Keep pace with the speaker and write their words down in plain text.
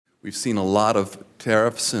We've seen a lot of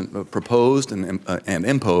tariffs proposed and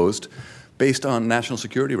imposed based on national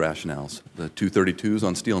security rationales. The 232s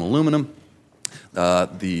on steel and aluminum,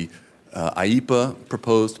 the IEEPA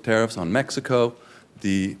proposed tariffs on Mexico,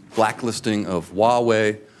 the blacklisting of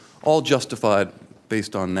Huawei, all justified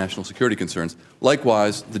based on national security concerns.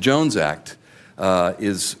 Likewise, the Jones Act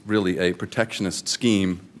is really a protectionist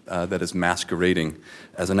scheme that is masquerading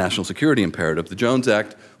as a national security imperative. The Jones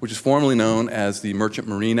Act, which is formally known as the Merchant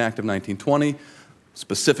Marine Act of 1920,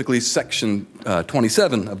 specifically Section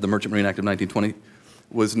 27 of the Merchant Marine Act of 1920,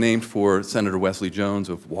 was named for Senator Wesley Jones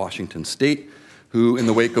of Washington State, who, in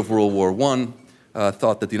the wake of World War I,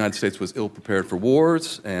 thought that the United States was ill-prepared for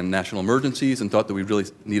wars and national emergencies, and thought that we really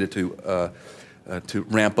needed to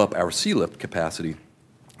ramp up our sea lift capacity.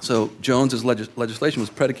 So Jones's legislation was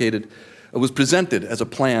presented as a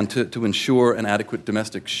plan to ensure an adequate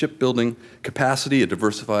domestic shipbuilding capacity, a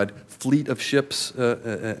diversified fleet of ships,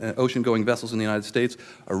 ocean-going vessels in the United States,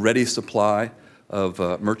 a ready supply of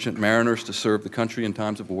merchant mariners to serve the country in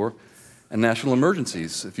times of war, and national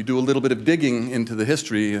emergencies. If you do a little bit of digging into the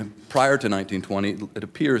history prior to 1920, it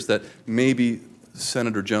appears that maybe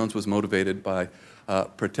Senator Jones was motivated by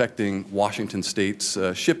protecting Washington State's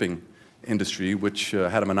shipping industry, which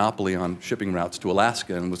had a monopoly on shipping routes to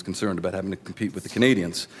Alaska and was concerned about having to compete with the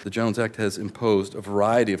Canadians. The Jones Act has imposed a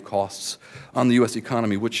variety of costs on the U.S.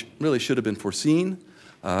 economy, which really should have been foreseen,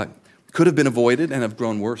 could have been avoided, and have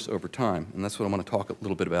grown worse over time. And that's what I want to talk a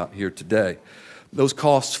little bit about here today. Those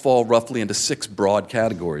costs fall roughly into 6 broad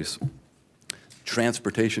categories: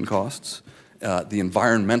 transportation costs, the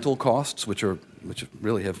environmental costs, which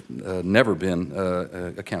really have never been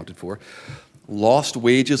accounted for, lost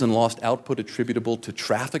wages and lost output attributable to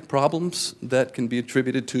traffic problems that can be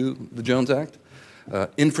attributed to the Jones Act,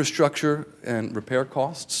 infrastructure and repair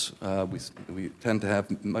costs. We tend to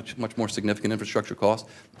have much more significant infrastructure costs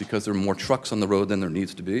because there are more trucks on the road than there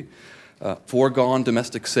needs to be. Foregone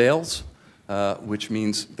domestic sales, which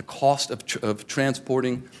means the cost of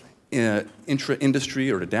transporting intra-industry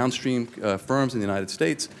or to downstream firms in the United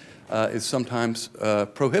States is sometimes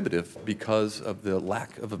prohibitive because of the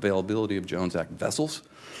lack of availability of Jones Act vessels.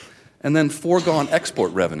 And then foregone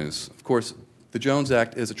export revenues. Of course, the Jones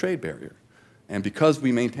Act is a trade barrier. And because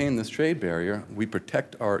we maintain this trade barrier, we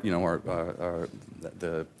protect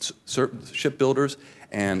the shipbuilders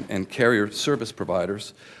and carrier service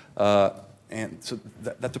providers. And so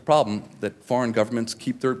that's a problem, that foreign governments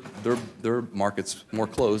keep their markets more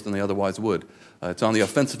closed than they otherwise would. It's on the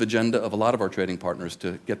offensive agenda of a lot of our trading partners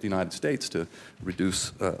to get the United States to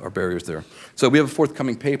reduce our barriers there. So we have a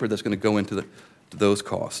forthcoming paper that's going to go into those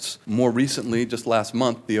costs. More recently, just last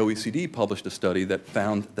month, the OECD published a study that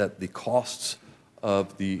found that the costs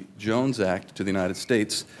of the Jones Act to the United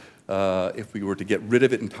States, if we were to get rid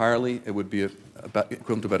of it entirely, it would be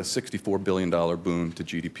equivalent to about a $64 billion boon to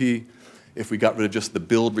GDP. If we got rid of just the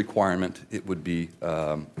build requirement, it would be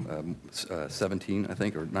 17, I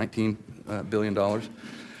think, or $19 billion.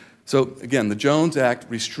 So again, the Jones Act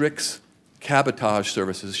restricts cabotage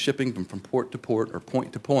services, shipping from port to port or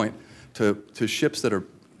point to point, to ships that are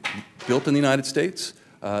built in the United States,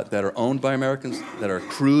 that are owned by Americans, that are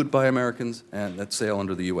crewed by Americans, and that sail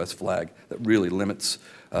under the U.S. flag. That really limits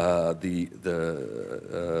the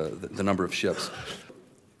number of ships.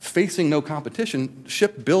 Facing no competition,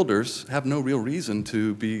 shipbuilders have no real reason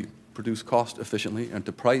to produce cost efficiently and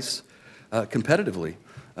to price competitively.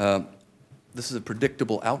 This is a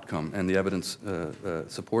predictable outcome, and the evidence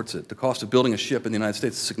supports it. The cost of building a ship in the United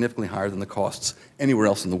States is significantly higher than the costs anywhere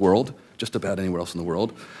else in the world, just about anywhere else in the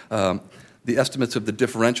world. The estimates of the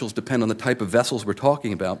differentials depend on the type of vessels we're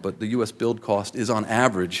talking about, but the U.S. build cost is on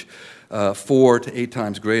average 4 to 8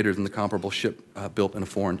 times greater than the comparable ship built in a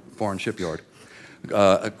foreign shipyard.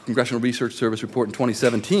 A Congressional Research Service report in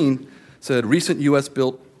 2017 said recent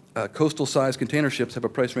U.S.-built coastal-sized container ships have a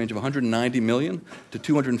price range of $190 million to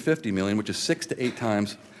 $250 million, which is 6 to 8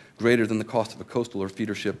 times greater than the cost of a coastal or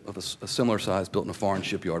feeder ship of a similar size built in a foreign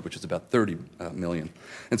shipyard, which is about $30 million.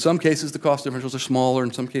 In some cases, the cost differentials are smaller.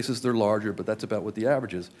 In some cases, they're larger, but that's about what the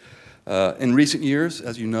average is. In recent years,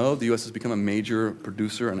 as you know, the U.S. has become a major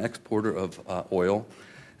producer and exporter of oil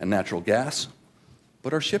and natural gas.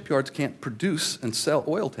 But our shipyards can't produce and sell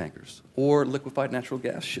oil tankers or liquefied natural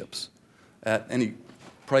gas ships at any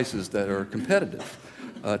prices that are competitive.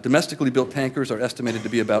 Domestically built tankers are estimated to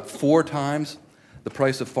be about 4 times the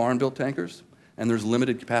price of foreign-built tankers, and there's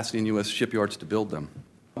limited capacity in U.S. shipyards to build them.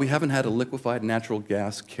 We haven't had a liquefied natural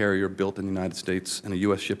gas carrier built in the United States in a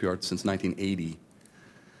U.S. shipyard since 1980.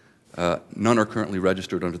 None are currently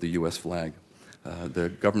registered under the U.S. flag. The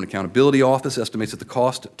Government Accountability Office estimates that the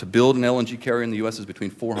cost to build an LNG carrier in the U.S. is between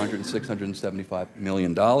 $400 and $675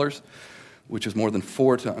 million, which is more than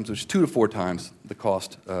 4 times, which is 2 to 4 times the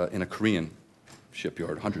cost in a Korean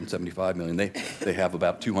shipyard, $175 million. They have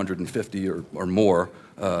about 250 or more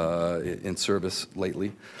in service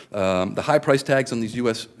lately. The high price tags on these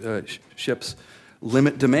U.S. Ships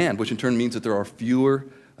limit demand, which in turn means that there are fewer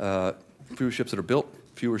ships that are built.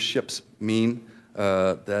 Fewer ships mean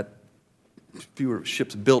that fewer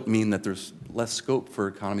ships built mean that there's less scope for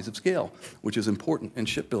economies of scale, which is important in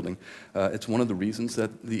shipbuilding. It's one of the reasons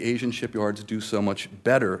that the Asian shipyards do so much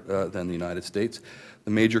better than the United States.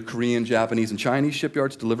 The major Korean, Japanese, and Chinese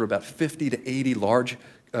shipyards deliver about 50 to 80 large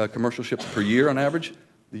commercial ships per year on average.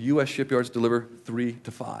 The U.S. shipyards deliver 3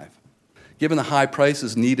 to 5. Given the high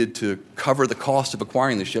prices needed to cover the cost of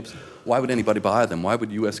acquiring the ships, why would anybody buy them? Why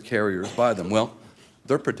would U.S. carriers buy them? Well,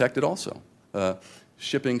 they're protected also.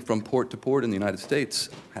 Shipping from port to port in the United States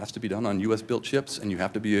has to be done on U.S.-built ships, and you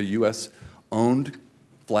have to be a U.S.-owned,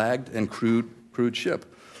 flagged, and crewed ship.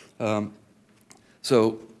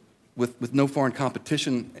 So with no foreign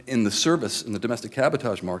competition in the service, in the domestic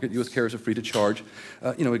cabotage market, U.S. carriers are free to charge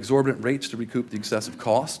exorbitant rates to recoup the excessive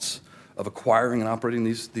costs of acquiring and operating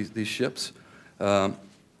these ships. And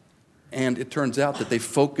it turns out that they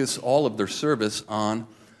focus all of their service on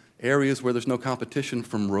areas where there's no competition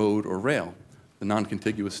from road or rail, the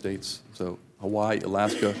non-contiguous states, so Hawaii,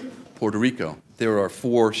 Alaska, Puerto Rico. There are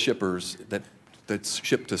 4 shippers that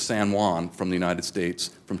ship to San Juan from the United States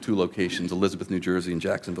from 2 locations, Elizabeth, New Jersey, and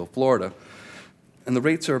Jacksonville, Florida. And the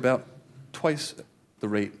rates are about twice the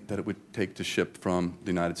rate that it would take to ship from the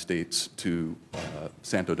United States to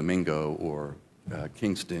Santo Domingo or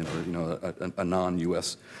Kingston or a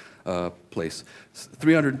non-U.S. place.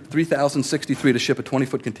 3,063 to ship a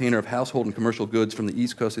 20-foot container of household and commercial goods from the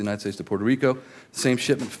east coast of the United States to Puerto Rico. Same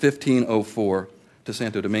shipment, 1,504 to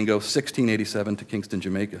Santo Domingo, 1,687 to Kingston,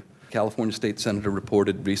 Jamaica. California State Senator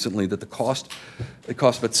reported recently that it costs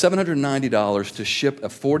about $790 to ship a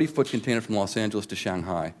 40-foot container from Los Angeles to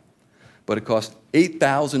Shanghai, but it costs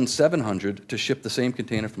 $8,700 to ship the same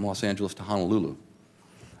container from Los Angeles to Honolulu,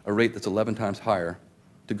 a rate that's 11 times higher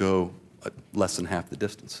to go less than half the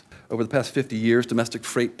distance. Over the past 50 years, domestic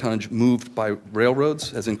freight tonnage moved by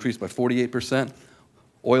railroads has increased by 48%,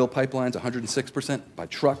 oil pipelines 106%, by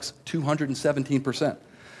trucks 217%.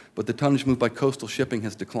 But the tonnage moved by coastal shipping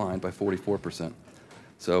has declined by 44%.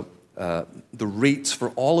 So the rates for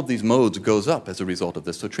all of these modes goes up as a result of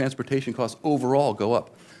this. So transportation costs overall go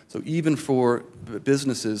up. So even for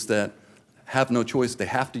businesses that have no choice, they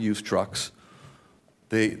have to use trucks,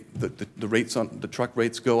 the rates on the truck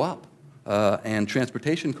rates go up. And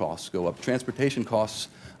transportation costs go up. Transportation costs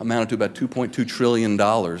amounted to about $2.2 trillion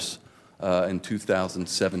in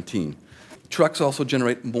 2017. Trucks also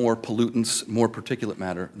generate more pollutants, more particulate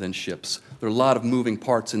matter than ships. There are a lot of moving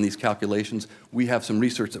parts in these calculations. We have some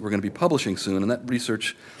research that we're going to be publishing soon, and that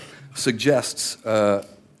research suggests that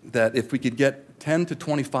if we could get 10 to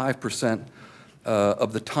 25%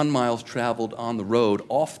 of the ton miles traveled on the road,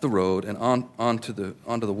 off the road, and onto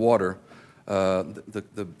the water,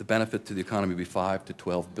 the benefit to the economy would be $5 to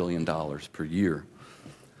 $12 billion per year.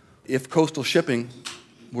 If coastal shipping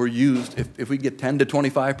were used, if we get 10 to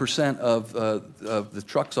 25% of the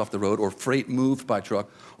trucks off the road, or freight moved by truck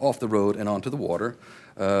off the road and onto the water,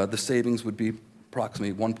 the savings would be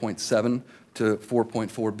approximately 1.7 to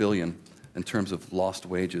 4.4 billion in terms of lost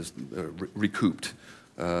wages recouped.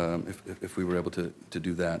 If we were able to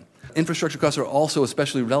do that. Infrastructure costs are also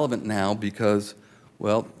especially relevant now because,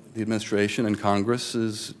 well, the administration and Congress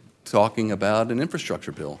is talking about an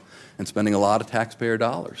infrastructure bill and spending a lot of taxpayer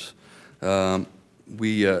dollars.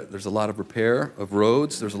 There's a lot of repair of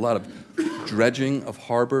roads. There's a lot of dredging of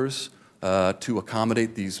harbors to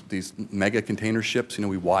accommodate these mega container ships.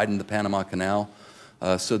 We widened the Panama Canal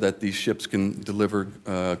so that these ships can deliver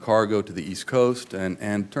cargo to the East Coast. And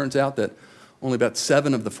it turns out that only about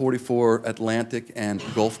 7 of the 44 Atlantic and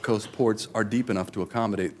Gulf Coast ports are deep enough to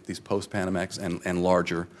accommodate these post-Panamax and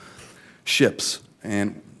larger ships.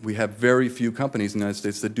 And we have very few companies in the United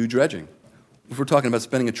States that do dredging. If we're talking about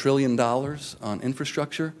spending $1 trillion on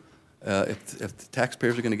infrastructure, if the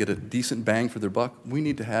taxpayers are going to get a decent bang for their buck, we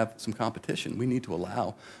need to have some competition. We need to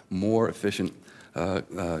allow more efficient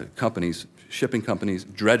companies, shipping companies,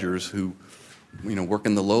 dredgers who work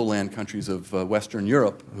in the lowland countries of Western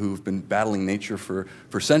Europe, who've been battling nature for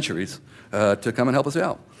centuries, to come and help us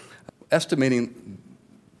out. Estimating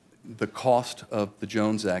the cost of the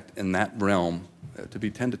Jones Act in that realm to be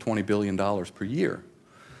 $10 to $20 billion per year.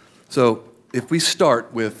 So if we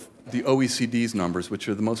start with the OECD's numbers, which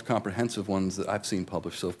are the most comprehensive ones that I've seen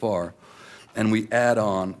published so far, and we add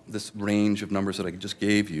on this range of numbers that I just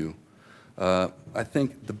gave you, I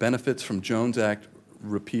think the benefits from Jones Act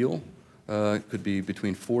repeal could be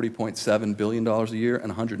between $40.7 billion a year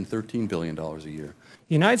and $113 billion a year.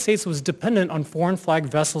 The United States was dependent on foreign flag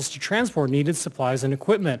vessels to transport needed supplies and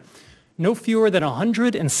equipment. No fewer than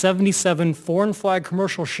 177 foreign flag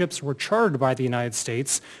commercial ships were chartered by the United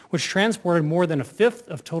States, which transported more than a fifth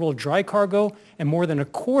of total dry cargo and more than a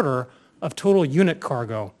quarter of total unit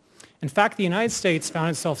cargo. In fact, the United States found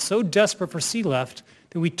itself so desperate for sea left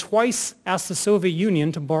that we twice asked the Soviet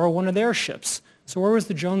Union to borrow one of their ships. So where was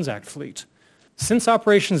the Jones Act fleet? Since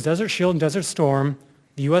Operations Desert Shield and Desert Storm,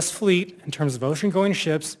 the U.S. fleet, in terms of ocean-going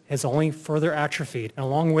ships, has only further atrophied, and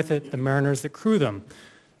along with it, the mariners that crew them.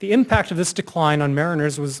 The impact of this decline on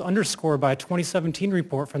mariners was underscored by a 2017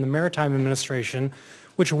 report from the Maritime Administration,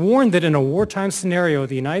 which warned that in a wartime scenario,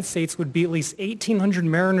 the United States would be at least 1,800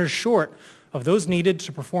 mariners short of those needed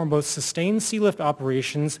to perform both sustained sea lift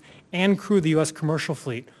operations and crew the U.S. commercial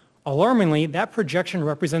fleet. Alarmingly, that projection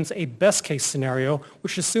represents a best-case scenario,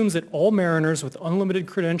 which assumes that all mariners with unlimited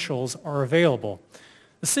credentials are available.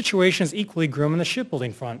 The situation is equally grim on the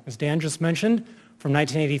shipbuilding front. As Dan just mentioned, from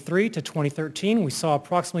 1983 to 2013, we saw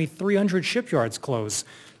approximately 300 shipyards close.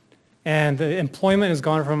 And the employment has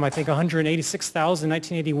gone from, I think, 186,000 in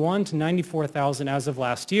 1981 to 94,000 as of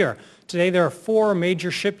last year. Today, there are 4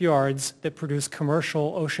 major shipyards that produce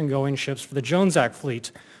commercial ocean-going ships for the Jones Act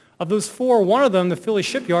fleet. Of those 4, one of them, the Philly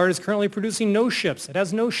Shipyard, is currently producing no ships. It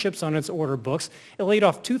has no ships on its order books. It laid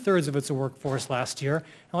off 2/3 of its workforce last year,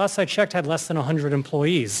 and last I checked, had less than 100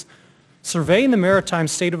 employees. Surveying the maritime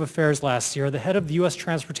state of affairs last year, the head of the U.S.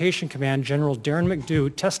 Transportation Command, General Darren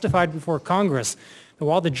McDough, testified before Congress that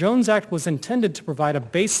while the Jones Act was intended to provide a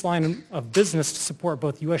baseline of business to support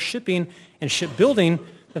both U.S. shipping and shipbuilding,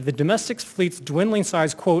 that the domestic fleet's dwindling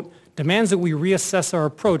size, quote, demands that we reassess our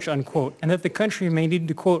approach, unquote, and that the country may need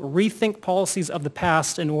to, quote, rethink policies of the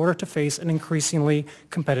past in order to face an increasingly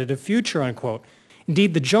competitive future, unquote.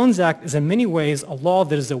 Indeed, the Jones Act is in many ways a law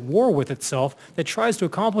that is at war with itself, that tries to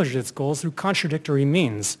accomplish its goals through contradictory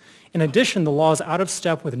means. In addition, the law is out of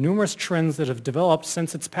step with numerous trends that have developed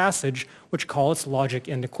since its passage, which call its logic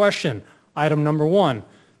into question. Item number 1,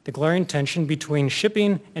 the glaring tension between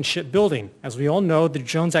shipping and shipbuilding. As we all know, the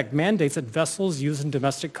Jones Act mandates that vessels used in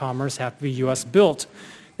domestic commerce have to be U.S. built.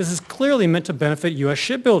 This is clearly meant to benefit U.S.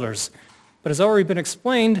 shipbuilders. But as already been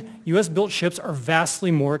explained, U.S.-built ships are vastly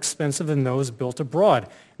more expensive than those built abroad,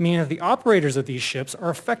 meaning that the operators of these ships are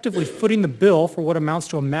effectively footing the bill for what amounts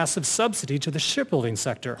to a massive subsidy to the shipbuilding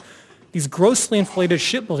sector. These grossly inflated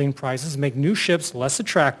shipbuilding prices make new ships less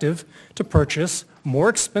attractive to purchase, more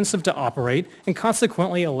expensive to operate, and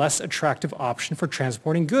consequently a less attractive option for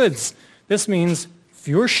transporting goods. This means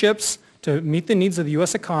fewer ships to meet the needs of the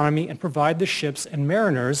U.S. economy and provide the ships and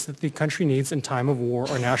mariners that the country needs in time of war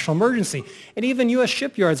or national emergency. And even U.S.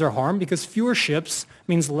 shipyards are harmed because fewer ships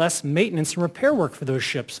means less maintenance and repair work for those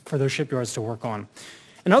shipyards to work on.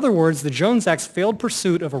 In other words, the Jones Act's failed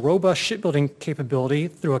pursuit of a robust shipbuilding capability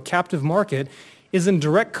through a captive market is in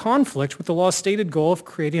direct conflict with the law's stated goal of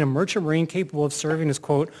creating a merchant marine capable of serving as,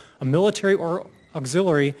 quote, a military or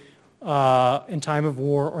auxiliary in time of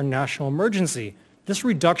war or national emergency. This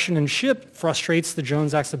reduction in ship frustrates the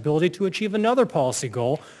Jones Act's ability to achieve another policy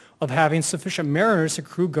goal of having sufficient mariners to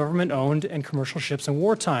crew government-owned and commercial ships in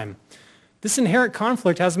wartime. This inherent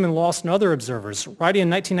conflict hasn't been lost in other observers. Writing in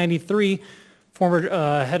 1993, former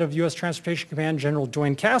head of U.S. Transportation Command General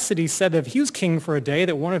Dwayne Cassidy said if he was king for a day,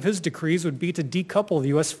 that one of his decrees would be to decouple the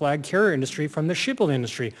U.S. flag carrier industry from the shipbuilding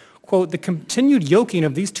industry. Quote, the continued yoking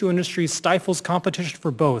of these two industries stifles competition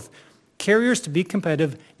for both. Carriers, to be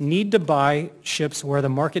competitive, need to buy ships where the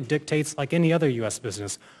market dictates, like any other U.S.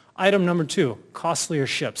 business. Item number 2, costlier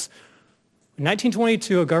ships. In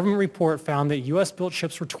 1922, a government report found that U.S.-built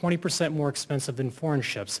ships were 20% more expensive than foreign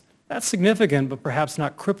ships. That's significant, but perhaps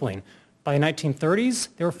not crippling. By the 1930s,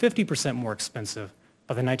 they were 50% more expensive.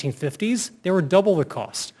 By the 1950s, they were double the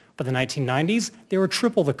cost. By the 1990s, they were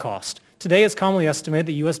triple the cost. Today, it's commonly estimated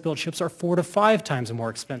that U.S.-built ships are 4 to 5 times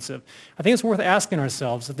more expensive. I think it's worth asking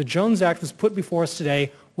ourselves, if the Jones Act was put before us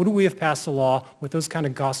today, would we have passed a law with those kind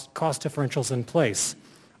of cost differentials in place?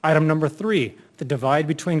 Item number 3, the divide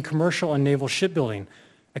between commercial and naval shipbuilding.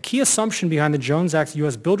 A key assumption behind the Jones Act's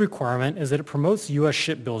U.S. build requirement is that it promotes U.S.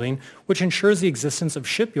 shipbuilding, which ensures the existence of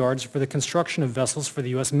shipyards for the construction of vessels for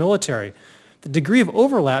the U.S. military. The degree of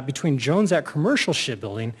overlap between Jones Act commercial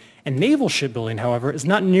shipbuilding and naval shipbuilding, however, is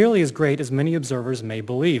not nearly as great as many observers may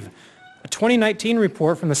believe. A 2019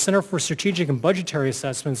 report from the Center for Strategic and Budgetary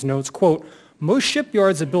Assessments notes, quote, most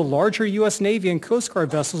shipyards that build larger U.S. Navy and Coast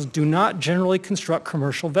Guard vessels do not generally construct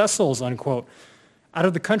commercial vessels, unquote. Out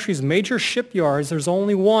of the country's major shipyards, there's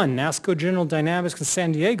only one, NASSCO General Dynamics in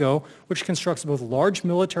San Diego, which constructs both large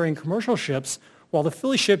military and commercial ships, while the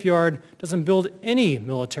Philly shipyard doesn't build any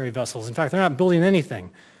military vessels. In fact, they're not building anything.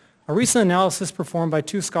 A recent analysis performed by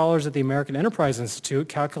two scholars at the American Enterprise Institute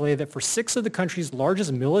calculated that for 6 of the country's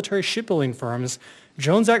largest military shipbuilding firms,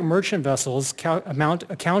 Jones Act merchant vessels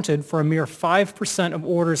accounted for a mere 5% of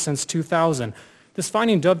orders since 2000. This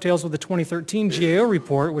finding dovetails with the 2013 GAO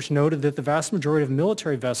report, which noted that the vast majority of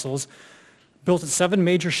military vessels built at 7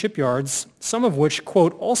 major shipyards, some of which,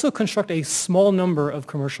 quote, also construct a small number of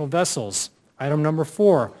commercial vessels. Item number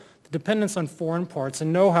 4, the dependence on foreign parts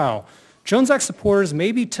and know-how. Jones Act supporters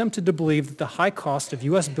may be tempted to believe that the high cost of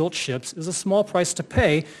U.S.-built ships is a small price to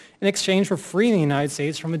pay in exchange for freeing the United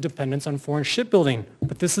States from a dependence on foreign shipbuilding,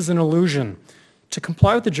 but this is an illusion. To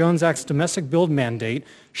comply with the Jones Act's domestic build mandate,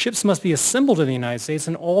 ships must be assembled in the United States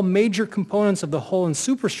and all major components of the hull and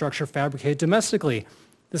superstructure fabricated domestically.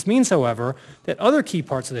 This means, however, that other key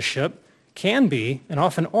parts of the ship can be, and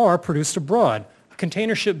often are, produced abroad. A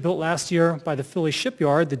container ship built last year by the Philly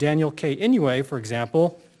shipyard, the Daniel K. Inouye, for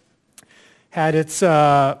example, had its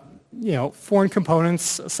foreign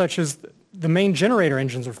components such as the main generator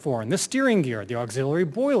engines are foreign, the steering gear, the auxiliary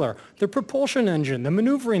boiler, the propulsion engine, the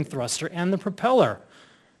maneuvering thruster, and the propeller.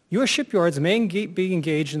 U.S. shipyards may be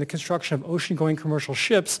engaged in the construction of ocean-going commercial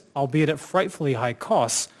ships, albeit at frightfully high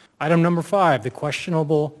costs. Item number 5, the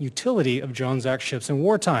questionable utility of Jones Act ships in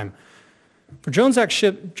wartime. For Jones Act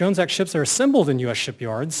ships that are assembled in U.S.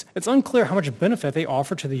 shipyards, it's unclear how much benefit they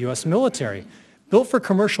offer to the U.S. military. Built for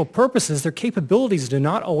commercial purposes, their capabilities do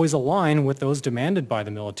not always align with those demanded by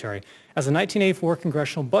the military. As a 1984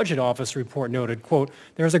 Congressional Budget Office report noted, quote,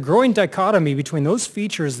 there is a growing dichotomy between those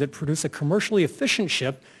features that produce a commercially efficient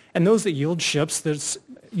ship and those that yield ships that's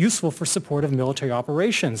useful for support of military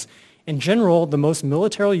operations. In general, the most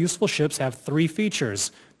militarily useful ships have 3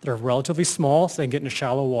 features. They're relatively small, so they can get into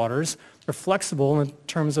shallow waters. They're flexible in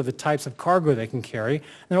terms of the types of cargo they can carry. And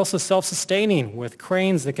they're also self-sustaining with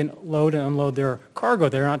cranes that can load and unload their cargo.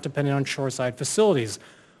 They're not dependent on shoreside facilities.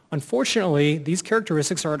 Unfortunately, these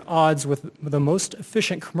characteristics are at odds with the most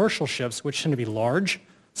efficient commercial ships, which tend to be large,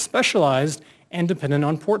 specialized, and dependent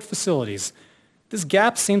on port facilities. This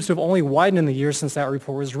gap seems to have only widened in the years since that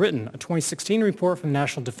report was written. A 2016 report from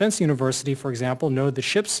National Defense University, for example, noted the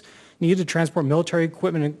ships needed to transport military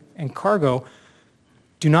equipment and cargo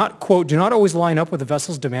do not always line up with the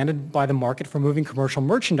vessels demanded by the market for moving commercial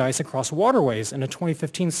merchandise across waterways. And a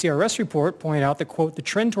 2015 CRS report pointed out that, quote, the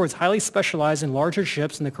trend towards highly specialized and larger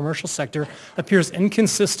ships in the commercial sector appears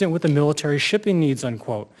inconsistent with the military shipping needs,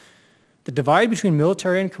 unquote. The divide between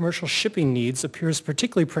military and commercial shipping needs appears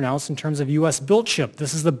particularly pronounced in terms of U.S.-built ship.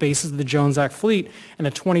 This is the basis of the Jones Act fleet. And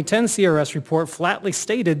a 2010 CRS report flatly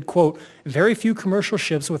stated, quote, very few commercial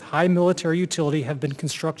ships with high military utility have been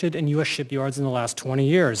constructed in U.S. shipyards in the last 20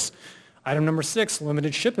 years. Item number 6,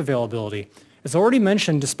 limited ship availability. As already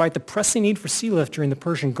mentioned, despite the pressing need for sea lift during the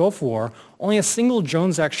Persian Gulf War, only a single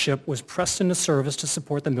Jones Act ship was pressed into service to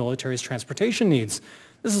support the military's transportation needs.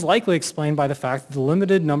 This is likely explained by the fact that the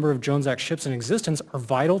limited number of Jones Act ships in existence are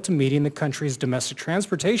vital to meeting the country's domestic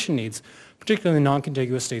transportation needs, particularly in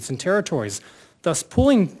non-contiguous states and territories. Thus,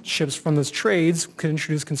 pulling ships from those trades could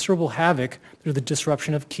introduce considerable havoc through the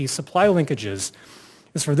disruption of key supply linkages.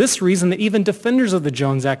 It's for this reason that even defenders of the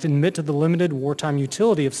Jones Act admit to the limited wartime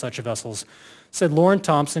utility of such vessels, said Lauren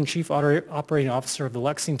Thompson, Chief Operating Officer of the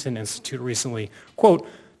Lexington Institute recently. Quote,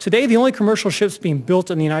 today, the only commercial ships being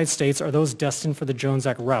built in the United States are those destined for the Jones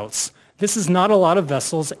Act routes. This is not a lot of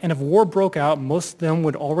vessels, and if war broke out, most of them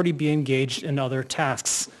would already be engaged in other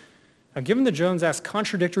tasks. Now, given the Jones Act's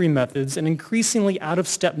contradictory methods and increasingly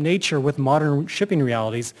out-of-step nature with modern shipping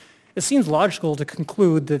realities, it seems logical to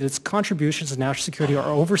conclude that its contributions to national security are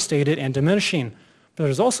overstated and diminishing. But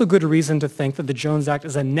there's also good reason to think that the Jones Act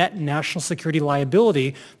is a net national security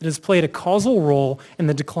liability that has played a causal role in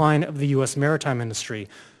the decline of the U.S. maritime industry.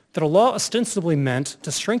 That a law ostensibly meant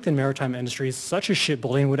to strengthen maritime industries such as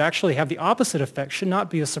shipbuilding would actually have the opposite effect should not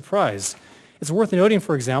be a surprise. It's worth noting,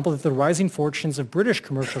 for example, that the rising fortunes of British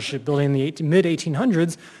commercial shipbuilding in the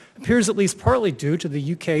mid-1800s appears at least partly due to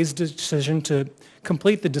the UK's decision to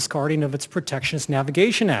complete the discarding of its protectionist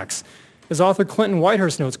navigation acts. As author Clinton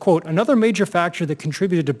Whitehurst notes, quote, another major factor that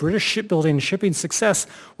contributed to British shipbuilding and shipping success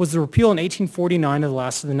was the repeal in 1849 of the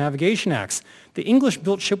last of the navigation acts. The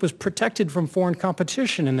English-built ship was protected from foreign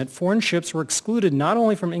competition, and that foreign ships were excluded not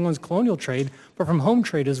only from England's colonial trade, but from home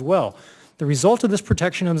trade as well. The result of this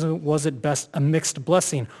protectionism was at best a mixed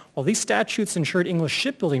blessing. While these statutes ensured English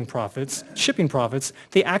shipping profits,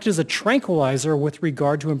 they acted as a tranquilizer with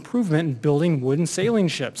regard to improvement in building wooden sailing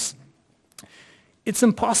ships. It's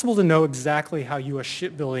impossible to know exactly how U.S.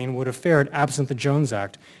 shipbuilding would have fared absent the Jones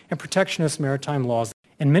Act and protectionist maritime laws.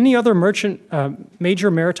 In many other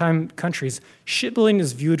major maritime countries, shipbuilding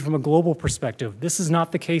is viewed from a global perspective. This is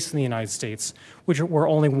not the case in the United States, where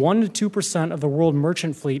only 1% to 2% of the world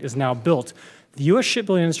merchant fleet is now built. The U.S.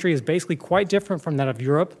 shipbuilding industry is basically quite different from that of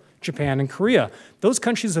Europe, Japan, and Korea. Those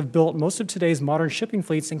countries have built most of today's modern shipping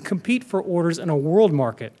fleets and compete for orders in a world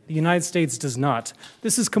market. The United States does not.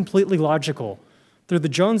 This is completely logical. Through the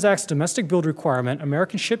Jones Act's domestic build requirement,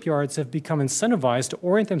 American shipyards have become incentivized to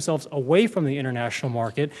orient themselves away from the international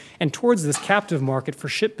market and towards this captive market for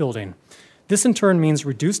shipbuilding. This in turn means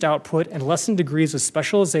reduced output and lessened degrees of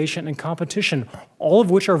specialization and competition, all of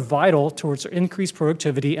which are vital towards increased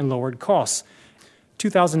productivity and lowered costs.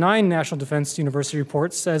 2009 National Defense University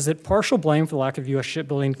report says that partial blame for the lack of U.S.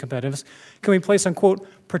 shipbuilding competitiveness can be placed on, quote,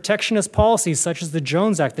 protectionist policies such as the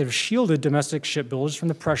Jones Act that have shielded domestic shipbuilders from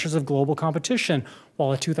the pressures of global competition,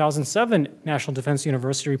 while a 2007 National Defense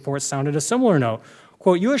University report sounded a similar note.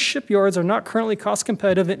 Quote, U.S. shipyards are not currently cost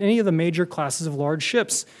competitive in any of the major classes of large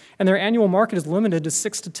ships, and their annual market is limited to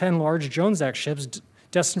 6 to 10 large Jones Act ships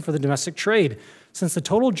destined for the domestic trade. Since the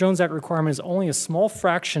total Jones Act requirement is only a small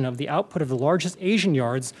fraction of the output of the largest Asian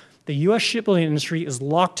yards, the U.S. shipbuilding industry is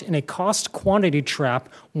locked in a cost-quantity trap,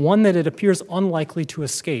 one that it appears unlikely to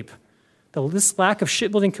escape. This lack of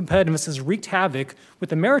shipbuilding competitiveness has wreaked havoc with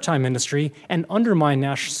the maritime industry and undermined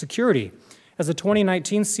national security. As the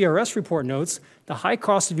 2019 CRS report notes, the high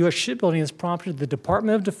cost of U.S. shipbuilding has prompted the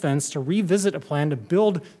Department of Defense to revisit a plan to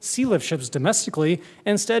build sea-lift ships domestically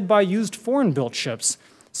and instead buy used foreign-built ships.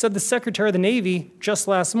 Said the Secretary of the Navy just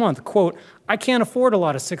last month, quote, I can't afford a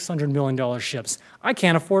lot of $600 million ships. I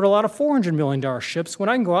can't afford a lot of $400 million ships when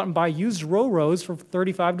I can go out and buy used Ro-Ros for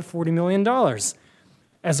 $35 to $40 million.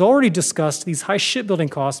 As already discussed, these high shipbuilding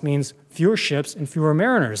costs means fewer ships and fewer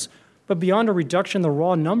mariners. But beyond a reduction in the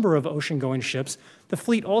raw number of ocean-going ships, the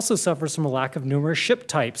fleet also suffers from a lack of numerous ship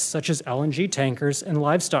types, such as LNG tankers and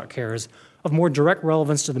livestock carriers. Of more direct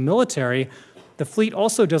relevance to the military, the fleet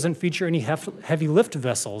also doesn't feature any heavy lift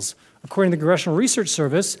vessels. According to the Congressional Research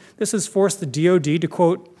Service, this has forced the DoD to,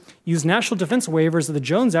 quote, use national defense waivers of the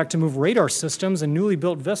Jones Act to move radar systems and newly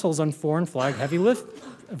built vessels on foreign flag heavy lift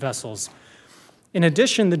vessels. In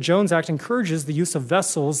addition, the Jones Act encourages the use of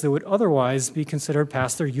vessels that would otherwise be considered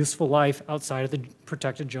past their useful life outside of the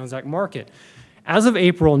protected Jones Act market. As of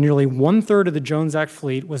April, nearly one-third of the Jones Act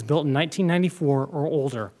fleet was built in 1994 or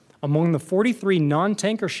older. Among the 43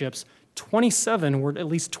 non-tanker ships, 27 were at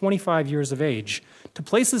least 25 years of age. To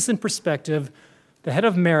place this in perspective, the head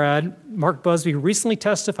of MARAD, Mark Busby, recently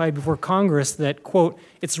testified before Congress that, quote,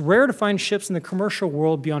 it's rare to find ships in the commercial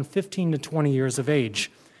world beyond 15 to 20 years of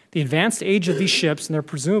age. The advanced age of these ships and their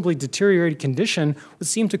presumably deteriorated condition would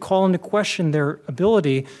seem to call into question their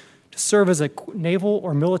ability to serve as a naval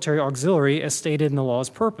or military auxiliary as stated in the law's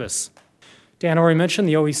purpose. Dan already mentioned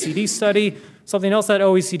the OECD study. Something else that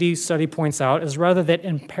OECD study points out is rather that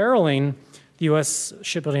imperiling the U.S.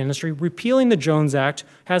 shipbuilding industry, repealing the Jones Act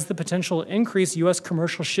has the potential to increase U.S.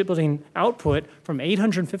 commercial shipbuilding output from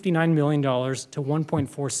 $859 million to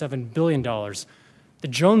 $1.47 billion. The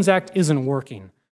Jones Act isn't working.